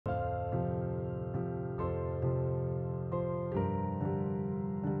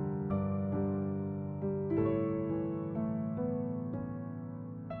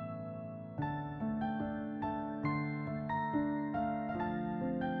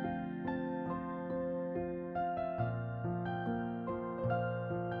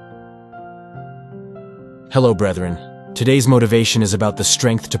Hello, brethren. Today's motivation is about the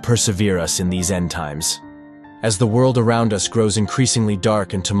strength to persevere us in these end times. As the world around us grows increasingly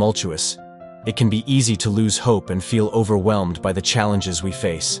dark and tumultuous, it can be easy to lose hope and feel overwhelmed by the challenges we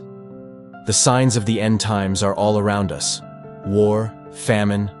face. The signs of the end times are all around us: war,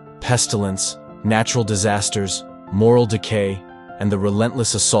 famine, pestilence, natural disasters, moral decay, and the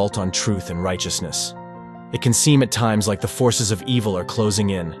relentless assault on truth and righteousness. It can seem at times like the forces of evil are closing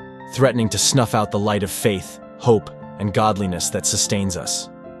in, threatening to snuff out the light of faith, hope, and godliness that sustains us.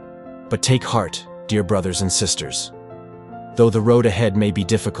 But take heart, dear brothers and sisters. Though the road ahead may be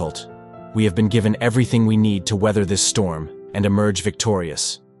difficult, we have been given everything we need to weather this storm and emerge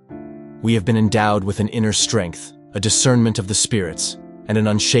victorious. We have been endowed with an inner strength, a discernment of the spirits, and an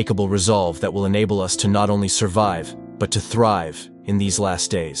unshakable resolve that will enable us to not only survive, but to thrive in these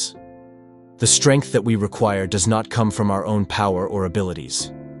last days. The strength that we require does not come from our own power or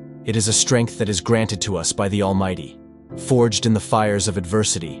abilities. It is a strength that is granted to us by the Almighty, forged in the fires of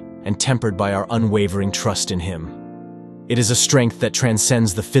adversity and tempered by our unwavering trust in Him. It is a strength that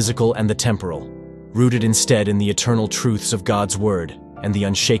transcends the physical and the temporal, rooted instead in the eternal truths of God's Word and the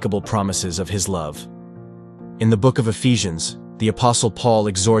unshakable promises of His love. In the book of Ephesians, the Apostle Paul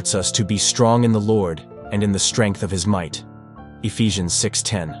exhorts us to be strong in the Lord and in the strength of His might. Ephesians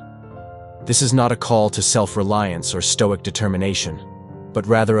 6:10. This is not a call to self-reliance or stoic determination, but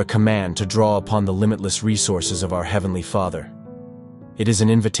rather a command to draw upon the limitless resources of our Heavenly Father. It is an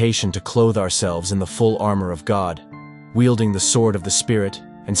invitation to clothe ourselves in the full armor of God, wielding the sword of the Spirit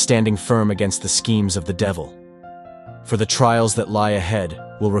and standing firm against the schemes of the devil. For the trials that lie ahead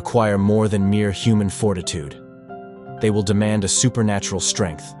will require more than mere human fortitude. They will demand a supernatural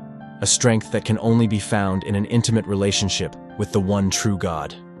strength, a strength that can only be found in an intimate relationship with the one true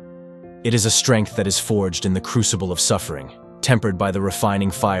God. It is a strength that is forged in the crucible of suffering, tempered by the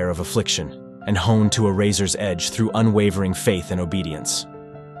refining fire of affliction, and honed to a razor's edge through unwavering faith and obedience.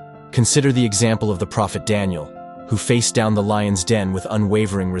 Consider the example of the prophet Daniel, who faced down the lion's den with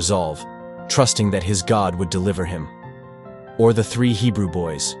unwavering resolve, trusting that his God would deliver him. Or the three Hebrew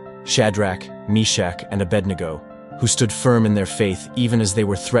boys, Shadrach, Meshach, and Abednego, who stood firm in their faith even as they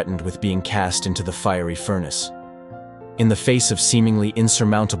were threatened with being cast into the fiery furnace. In the face of seemingly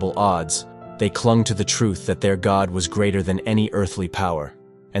insurmountable odds, they clung to the truth that their God was greater than any earthly power,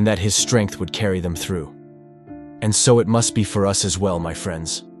 and that His strength would carry them through. And so it must be for us as well, my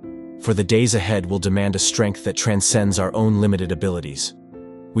friends. For the days ahead will demand a strength that transcends our own limited abilities.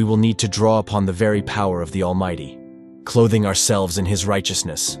 We will need to draw upon the very power of the Almighty, clothing ourselves in His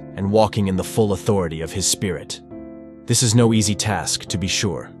righteousness and walking in the full authority of His Spirit. This is no easy task, to be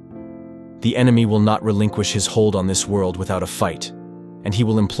sure. The enemy will not relinquish his hold on this world without a fight, and he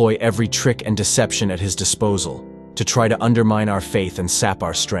will employ every trick and deception at his disposal to try to undermine our faith and sap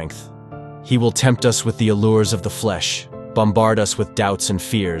our strength. He will tempt us with the allures of the flesh, bombard us with doubts and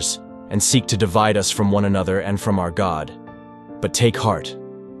fears, and seek to divide us from one another and from our God. But take heart,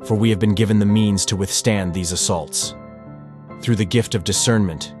 for we have been given the means to withstand these assaults. Through the gift of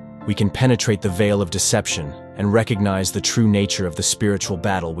discernment, we can penetrate the veil of deception and recognize the true nature of the spiritual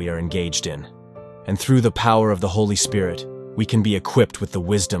battle we are engaged in. And through the power of the Holy Spirit, we can be equipped with the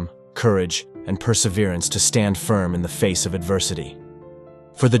wisdom, courage, and perseverance to stand firm in the face of adversity.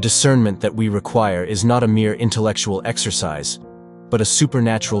 For the discernment that we require is not a mere intellectual exercise, but a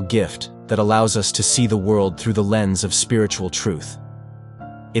supernatural gift that allows us to see the world through the lens of spiritual truth.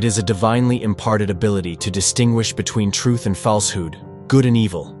 It is a divinely imparted ability to distinguish between truth and falsehood, good and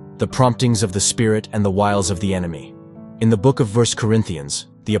evil, the promptings of the Spirit and the wiles of the enemy. In the book of 1 Corinthians,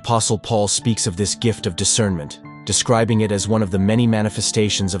 the Apostle Paul speaks of this gift of discernment, describing it as one of the many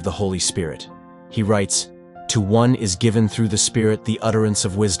manifestations of the Holy Spirit. He writes, "To one is given through the Spirit the utterance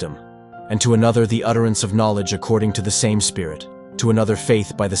of wisdom, and to another the utterance of knowledge according to the same Spirit, to another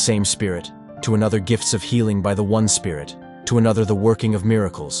faith by the same Spirit, to another gifts of healing by the one Spirit, to another the working of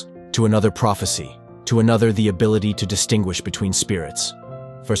miracles, to another prophecy, to another the ability to distinguish between spirits."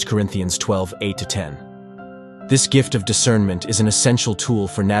 1 Corinthians 12:8-10. This gift of discernment is an essential tool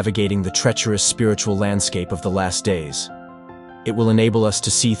for navigating the treacherous spiritual landscape of the last days. It will enable us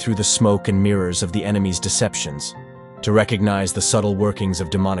to see through the smoke and mirrors of the enemy's deceptions, to recognize the subtle workings of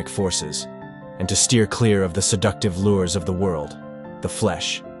demonic forces, and to steer clear of the seductive lures of the world, the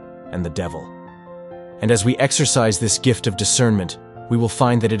flesh, and the devil. And as we exercise this gift of discernment, we will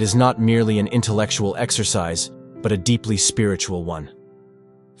find that it is not merely an intellectual exercise, but a deeply spiritual one.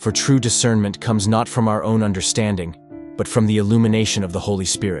 For true discernment comes not from our own understanding, but from the illumination of the Holy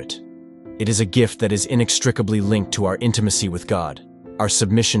Spirit. It is a gift that is inextricably linked to our intimacy with God, our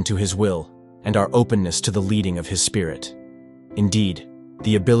submission to His will, and our openness to the leading of His Spirit. Indeed,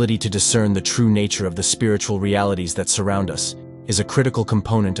 The ability to discern the true nature of the spiritual realities that surround us is a critical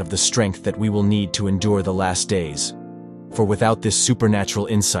component of the strength that we will need to endure the last days. For without this supernatural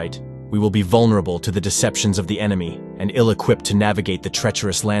insight, we will be vulnerable to the deceptions of the enemy and ill-equipped to navigate the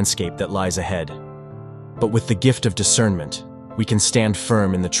treacherous landscape that lies ahead. But with the gift of discernment, we can stand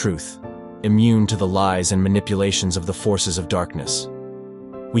firm in the truth, immune to the lies and manipulations of the forces of darkness.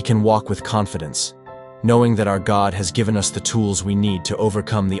 We can walk with confidence, knowing that our God has given us the tools we need to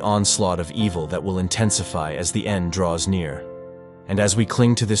overcome the onslaught of evil that will intensify as the end draws near. And as we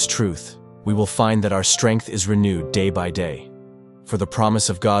cling to this truth, we will find that our strength is renewed day by day. For the promise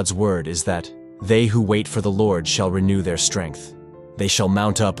of God's word is that they who wait for the Lord shall renew their strength. They shall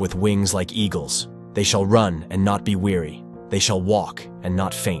mount up with wings like eagles. They shall run and not be weary. They shall walk and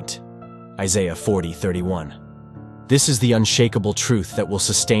not faint. Isaiah 40:31. This is the unshakable truth that will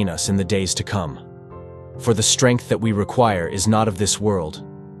sustain us in the days to come. For the strength that we require is not of this world,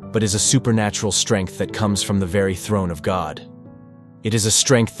 but is a supernatural strength that comes from the very throne of God. It is a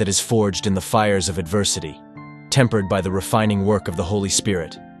strength that is forged in the fires of adversity, tempered by the refining work of the Holy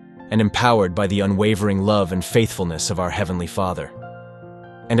Spirit, and empowered by the unwavering love and faithfulness of our Heavenly Father.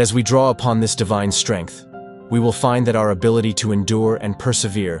 And as we draw upon this divine strength, we will find that our ability to endure and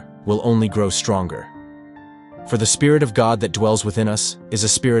persevere will only grow stronger. For the Spirit of God that dwells within us is a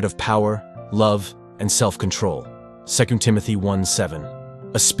spirit of power, love, and self-control. 2 Timothy 1:7.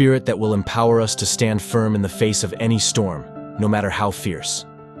 A spirit that will empower us to stand firm in the face of any storm, no matter how fierce.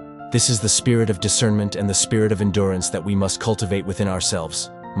 This is the spirit of discernment and the spirit of endurance that we must cultivate within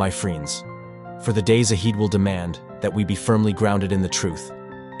ourselves, my friends. For the days ahead will demand that we be firmly grounded in the truth,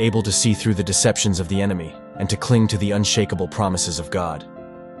 able to see through the deceptions of the enemy and to cling to the unshakable promises of God.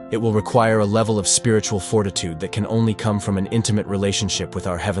 It will require a level of spiritual fortitude that can only come from an intimate relationship with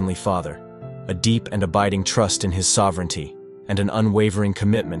our Heavenly Father, a deep and abiding trust in His sovereignty, and an unwavering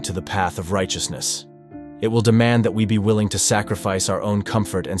commitment to the path of righteousness. It will demand that we be willing to sacrifice our own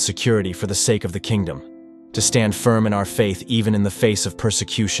comfort and security for the sake of the kingdom, to stand firm in our faith even in the face of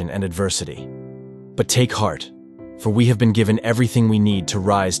persecution and adversity. But take heart, for we have been given everything we need to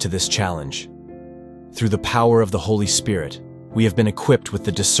rise to this challenge. Through the power of the Holy Spirit, we have been equipped with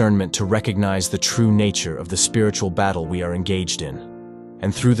the discernment to recognize the true nature of the spiritual battle we are engaged in.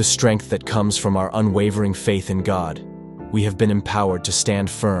 And through the strength that comes from our unwavering faith in God, we have been empowered to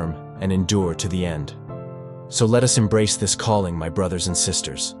stand firm and endure to the end. So let us embrace this calling, my brothers and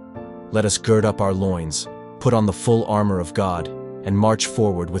sisters. Let us gird up our loins, put on the full armor of God, and march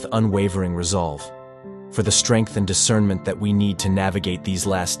forward with unwavering resolve. For the strength and discernment that we need to navigate these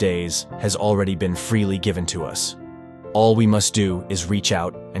last days has already been freely given to us. All we must do is reach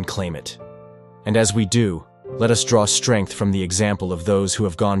out and claim it. And as we do, let us draw strength from the example of those who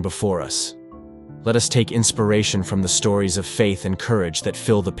have gone before us. Let us take inspiration from the stories of faith and courage that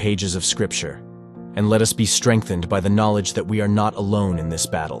fill the pages of Scripture. And let us be strengthened by the knowledge that we are not alone in this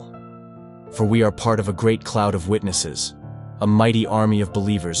battle. For we are part of a great cloud of witnesses, a mighty army of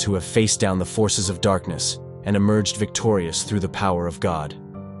believers who have faced down the forces of darkness and emerged victorious through the power of God.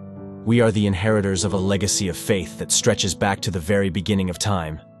 We are the inheritors of a legacy of faith that stretches back to the very beginning of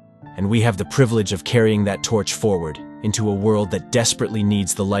time, and we have the privilege of carrying that torch forward into a world that desperately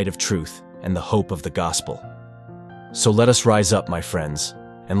needs the light of truth and the hope of the gospel. So let us rise up, my friends,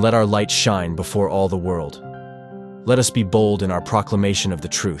 and let our light shine before all the world. Let us be bold in our proclamation of the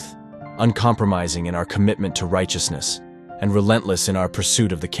truth, uncompromising in our commitment to righteousness, and relentless in our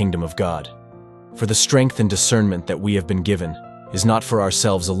pursuit of the kingdom of God. For the strength and discernment that we have been given is not for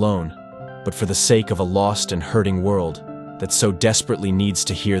ourselves alone, but for the sake of a lost and hurting world that so desperately needs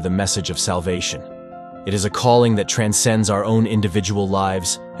to hear the message of salvation. It is a calling that transcends our own individual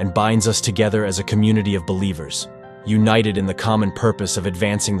lives and binds us together as a community of believers, united in the common purpose of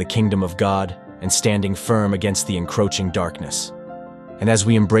advancing the kingdom of God and standing firm against the encroaching darkness. And as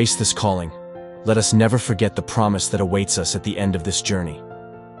we embrace this calling, let us never forget the promise that awaits us at the end of this journey.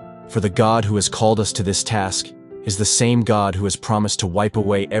 For the God who has called us to this task is the same God who has promised to wipe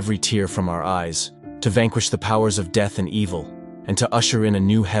away every tear from our eyes, to vanquish the powers of death and evil, and to usher in a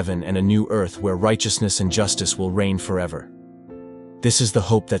new heaven and a new earth where righteousness and justice will reign forever. This is the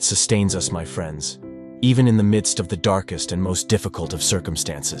hope that sustains us, my friends, even in the midst of the darkest and most difficult of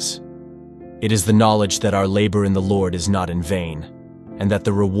circumstances. It is the knowledge that our labor in the Lord is not in vain, and that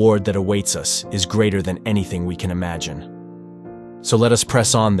the reward that awaits us is greater than anything we can imagine. So let us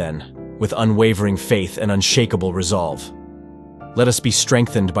press on then, with unwavering faith and unshakable resolve. Let us be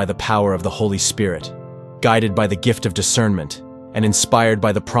strengthened by the power of the Holy Spirit, guided by the gift of discernment, and inspired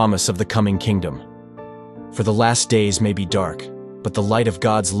by the promise of the coming kingdom. For the last days may be dark, but the light of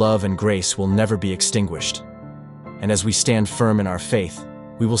God's love and grace will never be extinguished. And as we stand firm in our faith,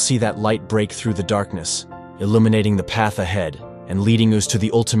 we will see that light break through the darkness, illuminating the path ahead and leading us to the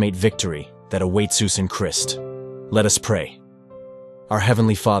ultimate victory that awaits us in Christ. Let us pray. Our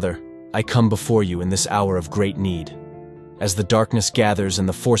Heavenly Father, I come before you in this hour of great need. As the darkness gathers and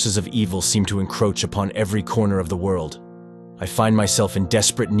the forces of evil seem to encroach upon every corner of the world, I find myself in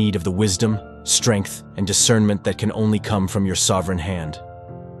desperate need of the wisdom, strength, and discernment that can only come from your sovereign hand.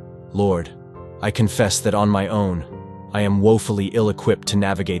 Lord, I confess that on my own, I am woefully ill-equipped to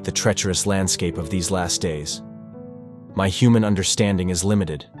navigate the treacherous landscape of these last days. My human understanding is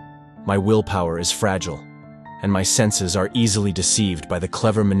limited, my willpower is fragile, and my senses are easily deceived by the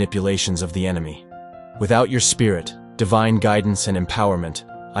clever manipulations of the enemy. Without your Spirit, divine guidance, and empowerment,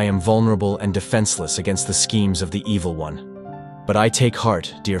 I am vulnerable and defenseless against the schemes of the evil one. But I take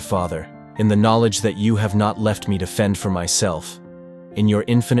heart, dear Father, in the knowledge that you have not left me to fend for myself. In your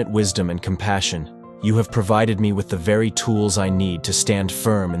infinite wisdom and compassion, you have provided me with the very tools I need to stand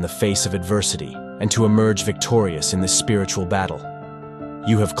firm in the face of adversity and to emerge victorious in this spiritual battle.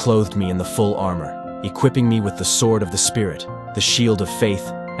 You have clothed me in the full armor, equipping me with the sword of the Spirit, the shield of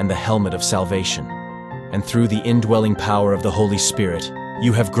faith, and the helmet of salvation. And through the indwelling power of the Holy Spirit,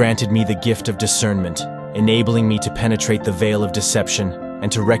 you have granted me the gift of discernment, enabling me to penetrate the veil of deception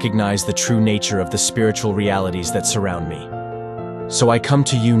and to recognize the true nature of the spiritual realities that surround me. So I come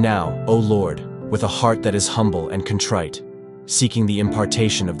to you now, O Lord, with a heart that is humble and contrite, seeking the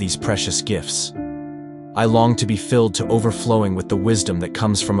impartation of these precious gifts. I long to be filled to overflowing with the wisdom that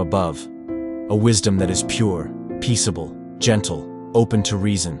comes from above, a wisdom that is pure, peaceable, gentle, open to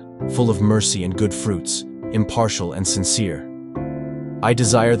reason, full of mercy and good fruits, impartial and sincere. I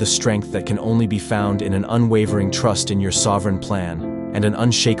desire the strength that can only be found in an unwavering trust in your sovereign plan and an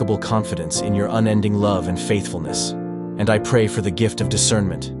unshakable confidence in your unending love and faithfulness. And I pray for the gift of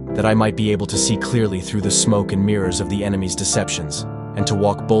discernment, that I might be able to see clearly through the smoke and mirrors of the enemy's deceptions, and to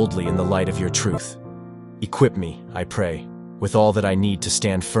walk boldly in the light of your truth. Equip me, I pray, with all that I need to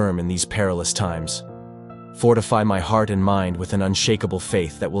stand firm in these perilous times. Fortify my heart and mind with an unshakable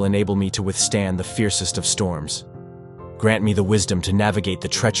faith that will enable me to withstand the fiercest of storms. Grant me the wisdom to navigate the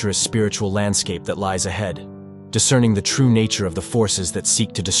treacherous spiritual landscape that lies ahead, discerning the true nature of the forces that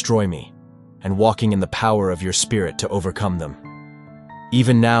seek to destroy me, and walking in the power of your Spirit to overcome them.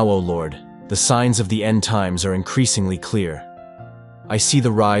 Even now, O Lord, the signs of the end times are increasingly clear. I see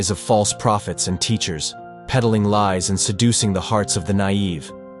the rise of false prophets and teachers, peddling lies and seducing the hearts of the naive,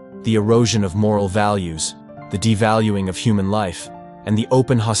 the erosion of moral values, the devaluing of human life, and the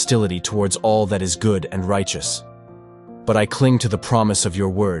open hostility towards all that is good and righteous. But I cling to the promise of your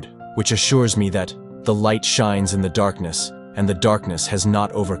word, which assures me that the light shines in the darkness, and the darkness has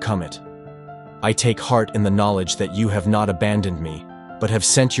not overcome it. I take heart in the knowledge that you have not abandoned me, but have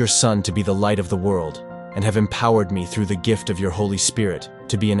sent your Son to be the light of the world, and have empowered me through the gift of your Holy Spirit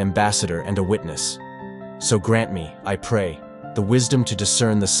to be an ambassador and a witness. So grant me, I pray, the wisdom to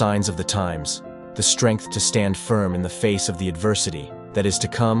discern the signs of the times, the strength to stand firm in the face of the adversity that is to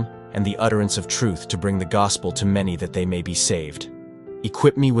come, and the utterance of truth to bring the gospel to many that they may be saved.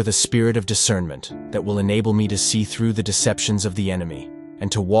 Equip me with a spirit of discernment that will enable me to see through the deceptions of the enemy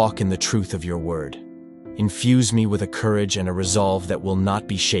and to walk in the truth of your word. Infuse me with a courage and a resolve that will not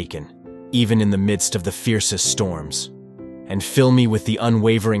be shaken, even in the midst of the fiercest storms. And fill me with the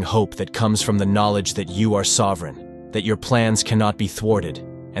unwavering hope that comes from the knowledge that you are sovereign, that your plans cannot be thwarted,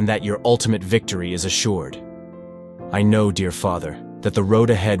 and that your ultimate victory is assured. I know, dear Father, that the road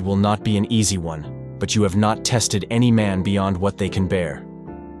ahead will not be an easy one, but you have not tested any man beyond what they can bear.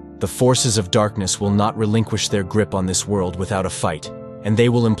 The forces of darkness will not relinquish their grip on this world without a fight, and they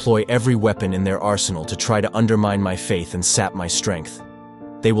will employ every weapon in their arsenal to try to undermine my faith and sap my strength.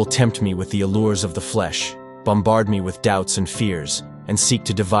 They will tempt me with the allures of the flesh, bombard me with doubts and fears, and seek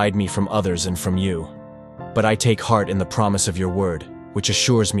to divide me from others and from you. But I take heart in the promise of your word, which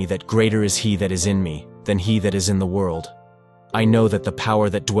assures me that greater is he that is in me than he that is in the world. I know that the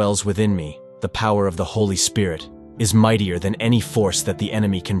power that dwells within me, the power of the Holy Spirit, is mightier than any force that the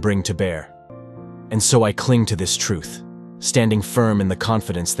enemy can bring to bear. And so I cling to this truth, standing firm in the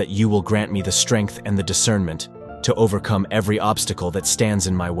confidence that you will grant me the strength and the discernment to overcome every obstacle that stands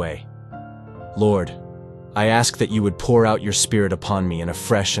in my way. Lord, I ask that you would pour out your Spirit upon me in a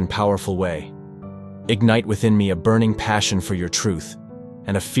fresh and powerful way. Ignite within me a burning passion for your truth,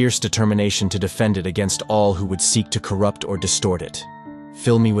 and a fierce determination to defend it against all who would seek to corrupt or distort it.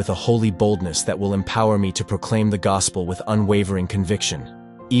 Fill me with a holy boldness that will empower me to proclaim the gospel with unwavering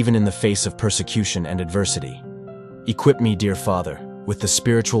conviction, even in the face of persecution and adversity. Equip me, dear Father, with the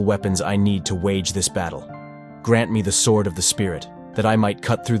spiritual weapons I need to wage this battle. Grant me the sword of the Spirit, that I might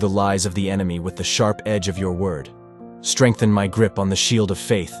cut through the lies of the enemy with the sharp edge of your word. Strengthen my grip on the shield of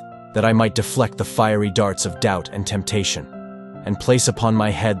faith, that I might deflect the fiery darts of doubt and temptation, and place upon my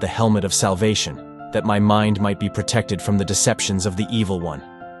head the helmet of salvation, that my mind might be protected from the deceptions of the evil one.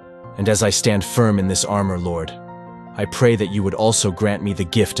 And as I stand firm in this armor, Lord, I pray that you would also grant me the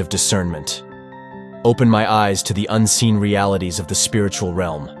gift of discernment. Open my eyes to the unseen realities of the spiritual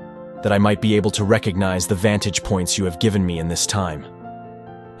realm, that I might be able to recognize the vantage points you have given me in this time.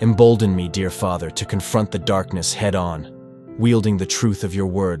 Embolden me, dear Father, to confront the darkness head-on, wielding the truth of your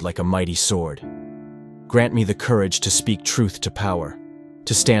word like a mighty sword. Grant me the courage to speak truth to power,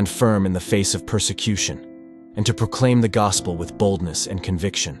 to stand firm in the face of persecution, and to proclaim the gospel with boldness and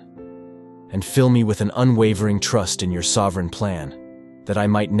conviction. And fill me with an unwavering trust in your sovereign plan, that I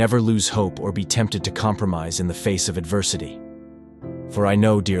might never lose hope or be tempted to compromise in the face of adversity. For I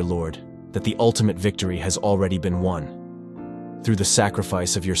know, dear Lord, that the ultimate victory has already been won. Through the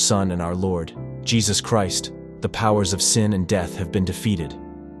sacrifice of your Son and our Lord, Jesus Christ, the powers of sin and death have been defeated,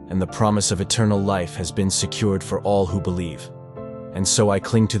 and the promise of eternal life has been secured for all who believe. And so I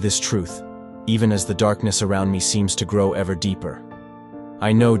cling to this truth, even as the darkness around me seems to grow ever deeper.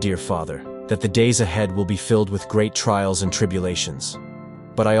 I know, dear Father, that the days ahead will be filled with great trials and tribulations.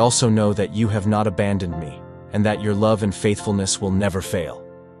 But I also know that you have not abandoned me, and that your love and faithfulness will never fail.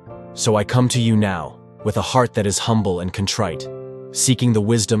 So I come to you now, with a heart that is humble and contrite, seeking the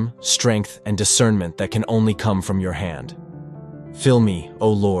wisdom, strength, and discernment that can only come from your hand. Fill me,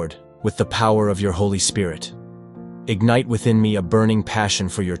 O Lord, with the power of your Holy Spirit. Ignite within me a burning passion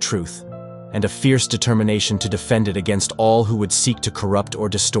for your truth, and a fierce determination to defend it against all who would seek to corrupt or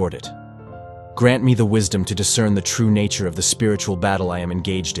distort it. Grant me the wisdom to discern the true nature of the spiritual battle I am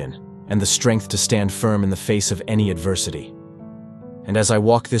engaged in, and the strength to stand firm in the face of any adversity. And as I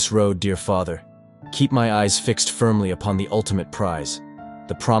walk this road, dear Father, keep my eyes fixed firmly upon the ultimate prize,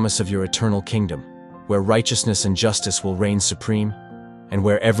 the promise of your eternal kingdom, where righteousness and justice will reign supreme, and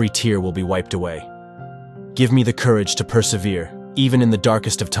where every tear will be wiped away. Give me the courage to persevere, even in the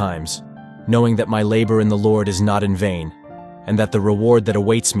darkest of times, knowing that my labor in the Lord is not in vain, and that the reward that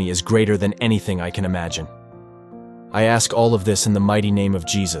awaits me is greater than anything I can imagine. I ask all of this in the mighty name of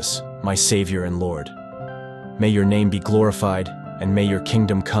Jesus, my Savior and Lord. May your name be glorified, and may your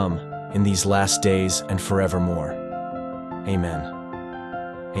kingdom come in these last days and forevermore. Amen.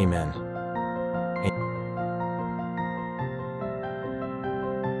 Amen.